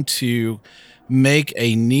them to make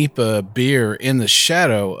a NEPA beer in the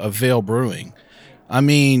shadow of Vale Brewing? I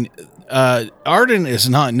mean, Ardent is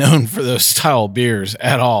not known for those style beers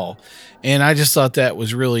at all. And I just thought that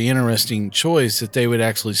was really interesting choice that they would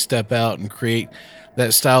actually step out and create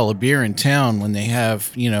that style of beer in town when they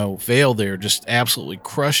have, Vale there just absolutely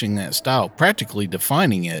crushing that style, practically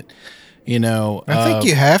defining it. I think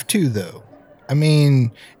you have to, though. I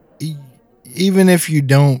mean, even if you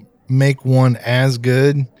don't make one as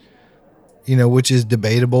good, which is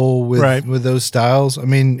debatable with those styles. I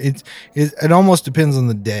mean, it almost depends on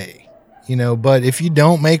the day, but if you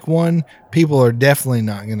don't make one, people are definitely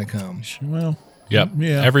not going to come. Well, yeah.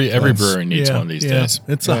 Every brewery needs one these days.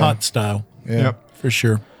 It's a hot style. Yeah. Yep. For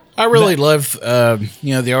sure. I really love,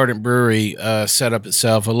 the Ardent Brewery setup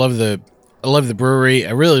itself. I love the brewery.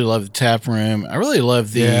 I really love the tap room. I really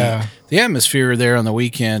love the atmosphere there on the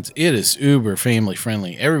weekends. It is uber family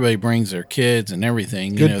friendly. Everybody brings their kids and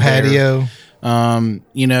everything. Good patio.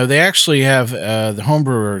 They actually have the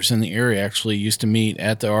homebrewers in the area actually used to meet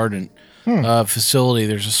at the Ardent facility.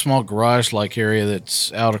 There's a small garage-like area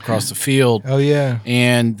that's out across the field. Oh, yeah.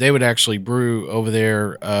 And they would actually brew over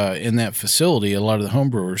there in that facility. A lot of the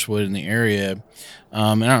homebrewers would in the area.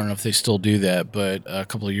 And I don't know if they still do that, but a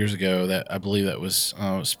couple of years ago, I believe that was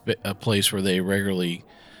a place where they regularly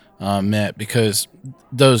met because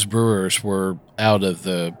those brewers were out of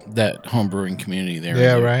that home brewing community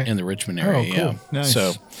there in the Richmond area. Oh, cool. Yeah. Nice.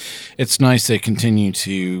 So it's nice they continue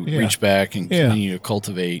to reach back and continue to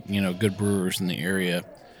cultivate, good brewers in the area.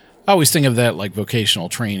 I always think of that like vocational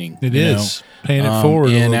training. It is paying it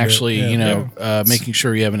forward, and actually, making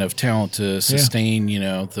sure you have enough talent to sustain,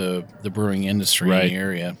 the brewing industry in the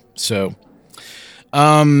area. So,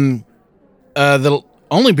 the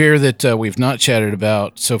only beer that we've not chatted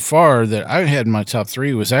about so far that I had in my top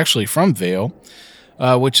 3 was actually from Vale,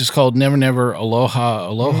 which is called Never Never Aloha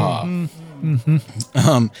Aloha.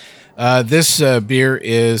 This beer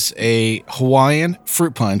is a Hawaiian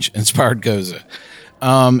fruit punch inspired goza.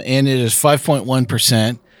 And it is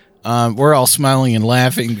 5.1%. We're all smiling and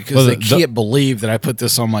laughing because they can't believe that I put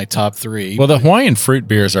this on my top 3. Well, the Hawaiian fruit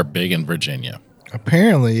beers are big in Virginia.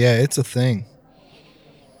 Apparently, yeah, it's a thing.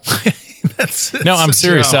 No, I'm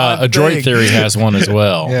serious. Adroit Theory has one as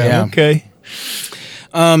well. Yeah. Okay.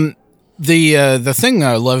 The thing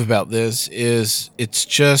that I love about this is it's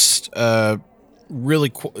just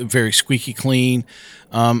really very squeaky clean.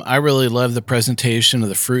 I really love the presentation of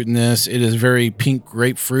the fruit in this. It is very pink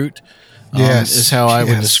grapefruit. Is how I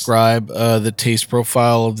would describe the taste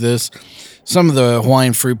profile of this. Some of the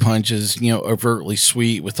Hawaiian fruit punches, overtly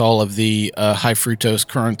sweet with all of the high fructose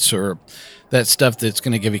currant syrup. That stuff that's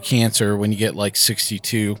going to give you cancer when you get like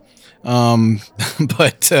 62. But I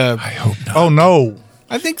hope not. Oh, no.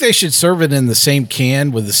 I think they should serve it in the same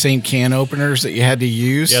can with the same can openers that you had to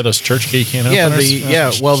use. Yeah, those church key can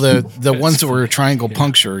openers. Well, the ones that were triangle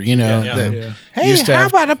puncture, Hey, how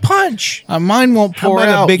about a punch? Mine won't pour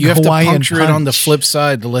out. Big you have Hawaiian to puncture it on the punch? flip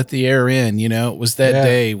side to let the air in. It was that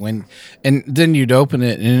day when, and then you'd open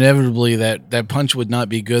it, and inevitably that punch would not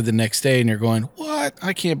be good the next day, and you're going, "What?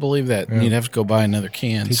 I can't believe that." And you'd have to go buy another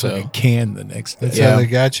can. Take like a can the next day. That's how they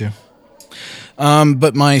got you.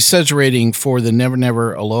 But my SEDS rating for the Never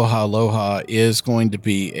Never Aloha Aloha is going to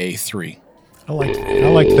be a 3. I liked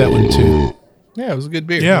that one too. Yeah, it was a good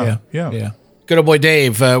beer. Yeah. Good old boy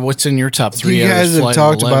Dave, what's in your top 3? You guys have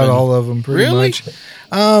talked about all of them pretty much. We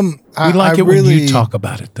like it when you talk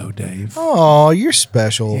about it though, Dave. Oh, you're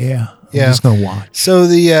special. Yeah. I'm just gonna watch. So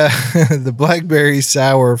the blackberry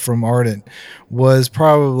sour from Ardent was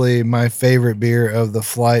probably my favorite beer of the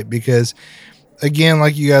flight because, again,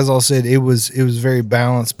 like you guys all said, it was very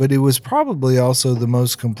balanced, but it was probably also the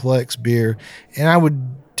most complex beer, and I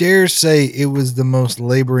would dare say it was the most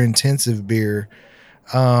labor-intensive beer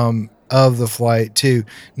of the flight too.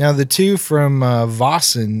 Now the two from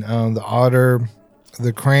Vossen, the Otter,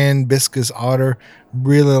 the Cran Biscuits Otter,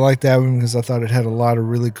 really liked that one because I thought it had a lot of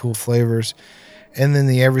really cool flavors, and then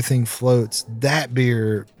the Everything Floats, that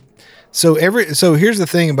beer. So here's the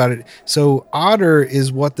thing about it. So Otter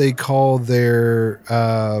is what they call their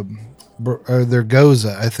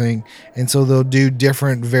goza, I think, and so they'll do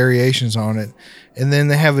different variations on it. And then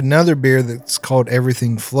they have another beer that's called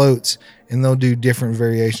Everything Floats, and they'll do different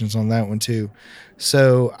variations on that one too.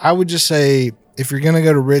 So I would just say, if you're gonna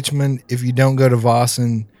go to Richmond, if you don't go to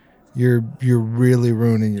Vossen, you're really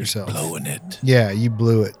ruining yourself. Blowing it. Yeah, you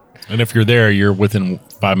blew it. And if you're there, you're within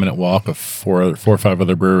 5-minute walk of four or five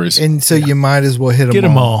other breweries. And so you might as well hit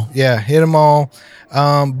them all. Yeah, hit them all.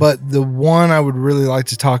 But the one I would really like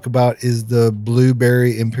to talk about is the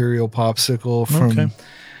Blueberry Imperial Popsicle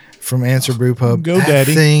from Answer Brew Pub. Go,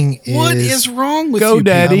 Daddy. Thing What is wrong with Go, you?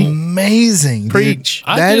 Daddy. Amazing. Preach.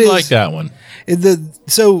 I did like that one.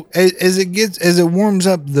 So as it warms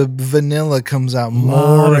up, the vanilla comes out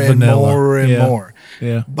more and vanilla. more and more.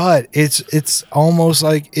 Yeah. But it's almost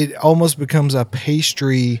like it almost becomes a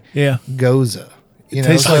pastry goza. You know,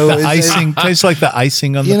 Tastes like the icing. Tastes like the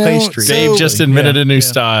icing on the pastry. Dave just invented a new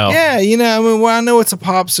style. Yeah, you know, I mean, well, I know it's a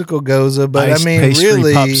popsicle goza, but Iced I mean, pastry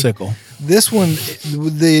really, popsicle. this one,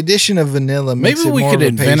 the addition of vanilla makes Maybe it we more could of a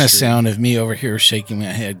invent a pastry. sound of me over here shaking my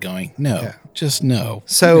head going, no, just no.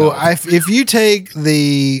 So No. if you take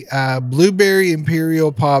the blueberry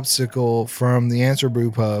imperial popsicle from the Answer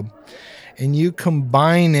Brew Pub and you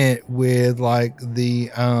combine it with like the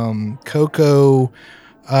cocoa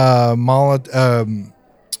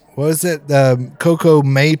what is it? Cocoa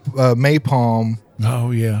Maypalm.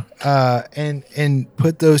 Oh yeah. And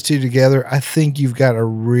put those two together, I think you've got a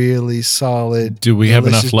really solid. Do we have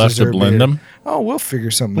enough delicious left to dessert blend beer. them? Oh, we'll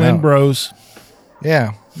figure something Blend out. Bros.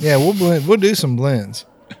 Yeah, we'll blend. We'll do some blends.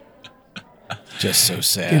 Just so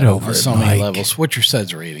sad. Get over on it, so many Mike. levels. What's your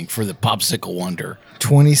suds rating for the Popsicle Wonder?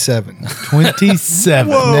 27. 27.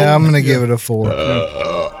 Now I'm gonna give it a 4.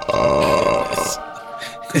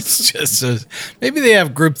 It's just so, maybe they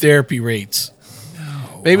have group therapy rates.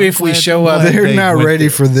 Maybe if we show up, They're they not went ready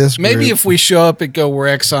for this. maybe group. if we show up and go, we're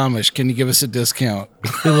ex-Amish, can you give us a discount? I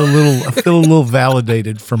feel a little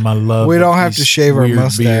validated for my love. We of don't have to these shave our weird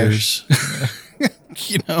mustache. beers.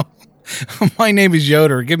 You know, my name is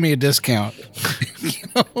Yoder. Give me a discount. You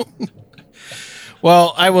know?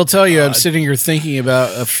 Well, I will tell you, I'm sitting here thinking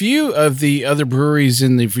about a few of the other breweries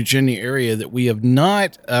in the Virginia area that we have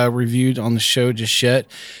not reviewed on the show just yet,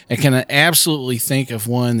 and can absolutely think of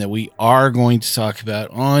one that we are going to talk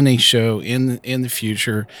about on a show in the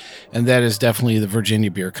future, and that is definitely the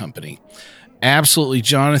Virginia Beer Company. Absolutely,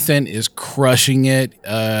 Jonathan is crushing it,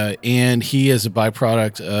 and he is a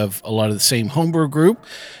byproduct of a lot of the same homebrew group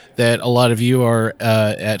that a lot of you are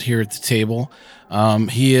at here at the table.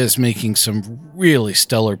 He is making some really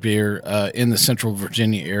stellar beer in the Central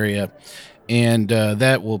Virginia area, and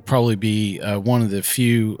that will probably be one of the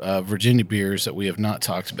few Virginia beers that we have not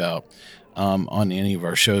talked about on any of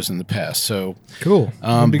our shows in the past. So Cool.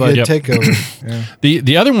 Be but- good takeover. Yeah.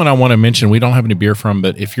 The other one I want to mention, we don't have any beer from,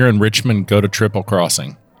 but if you're in Richmond, go to Triple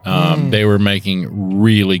Crossing. They were making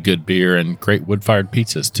really good beer and great wood-fired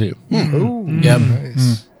pizzas too. Yep.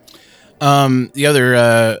 Nice. The other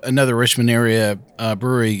another Richmond area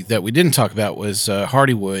brewery that we didn't talk about was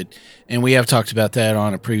Hardywood, and we have talked about that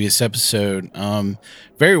on a previous episode.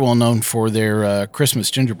 Very well known for their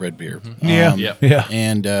Christmas gingerbread beer. Yeah.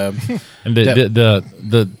 And And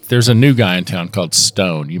there's a new guy in town called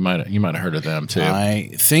Stone. You might have heard of them too.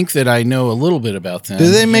 I think that I know a little bit about them.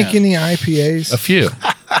 Do they make Yeah. any IPAs? A few.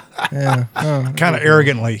 Yeah. Oh. Kind of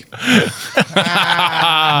arrogantly.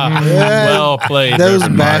 Well played. Those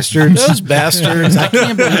Reverend Mark. bastards. Those bastards! I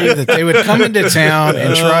can't believe that they would come into town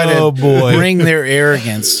and try to Oh, boy. bring their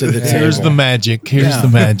arrogance to the table. Here's the magic. Here's Yeah. the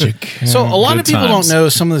magic. So a lot Good of people times. don't know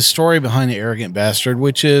some of the story behind the arrogant bastard,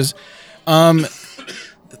 which is,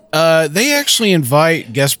 they actually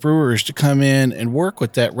invite guest brewers to come in and work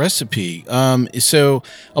with that recipe. So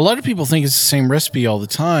a lot of people think it's the same recipe all the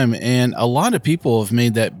time, and a lot of people have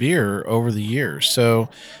made that beer over the years. So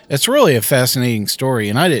it's really a fascinating story,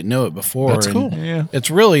 and I didn't know it before. That's and cool. Yeah.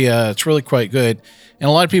 It's really quite good. And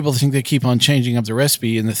a lot of people think they keep on changing up the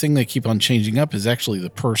recipe, and the thing they keep on changing up is actually the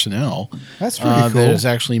personnel. That's pretty cool. That is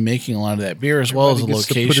actually making a lot of that beer, as well as the Gets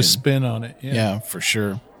to location. put a spin on it. Yeah, for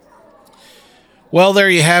sure. Well, there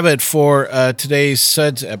you have it for today's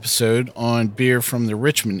Suds episode on beer from the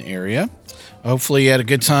Richmond area. Hopefully you had a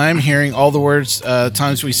good time hearing all the words,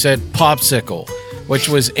 times we said popsicle, which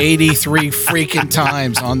was 83 freaking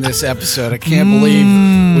times on this episode. I can't believe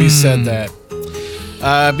we said that.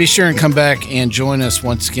 Be sure and come back and join us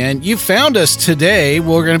once again. You found us today.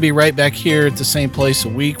 We're going to be right back here at the same place a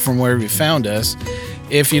week from where you found us.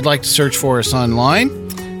 If you'd like to search for us online,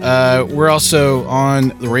 we're also on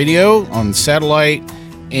the radio, on satellite,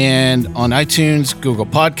 and on iTunes, Google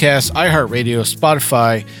Podcasts, iHeartRadio,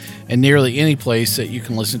 Spotify, and nearly any place that you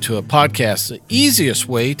can listen to a podcast. The easiest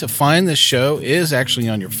way to find this show is actually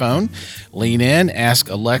on your phone. Lean in, ask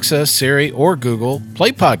Alexa, Siri, or Google,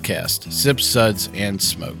 play podcast, Sips, Suds, and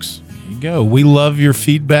Smokes. There you go. We love your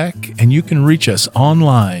feedback, and you can reach us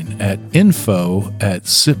online at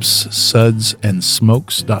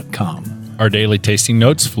info@sipssudsandsmokes.com. Our daily tasting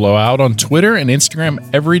notes flow out on Twitter and Instagram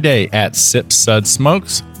every day at Sip Sud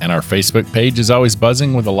Smokes, and our Facebook page is always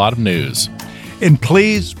buzzing with a lot of news. And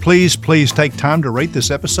please, please, please take time to rate this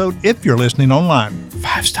episode if you're listening online.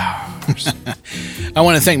 5 stars. I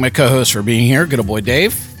want to thank my co-host for being here, good old boy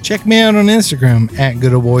Dave, Check me out on Instagram at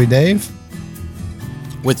Good Old Boy Dave.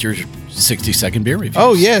 with your 60-second beer reviews.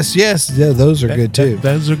 Oh, yes. Yeah, those are good, too.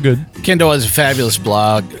 Those are good. Kendall has a fabulous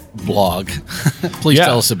blog. Please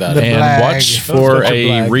tell us about it. And blag. watch for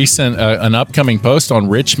a recent, an upcoming post on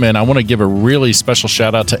Richmond. I want to give a really special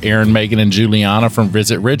shout out to Aaron, Megan, and Juliana from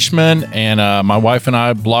Visit Richmond. And my wife and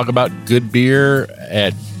I blog about good beer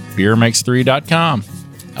at beermakes3.com.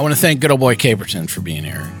 I want to thank good old boy Caperton for being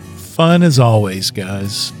here. Fun as always,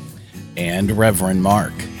 guys. And Reverend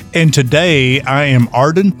Mark. And today I am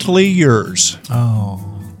ardently yours.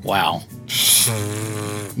 Oh. Wow.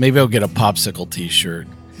 Maybe I'll get a popsicle t-shirt.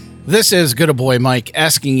 This is Good Old Boy Mike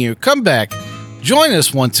asking you, come back, join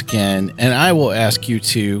us once again, and I will ask you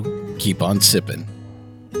to keep on sipping.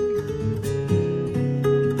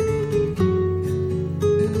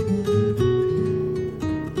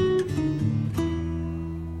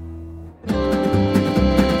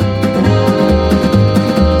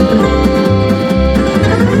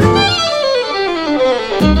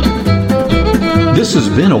 This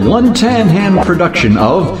has been a One Tan Hand production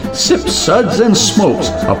of Sips, Suds, and Smokes,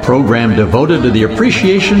 a program devoted to the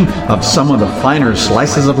appreciation of some of the finer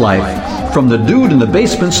slices of life. From the Dude in the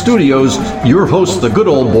Basement Studios, your hosts, the Good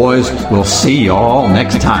Old Boys, will see y'all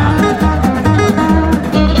next time.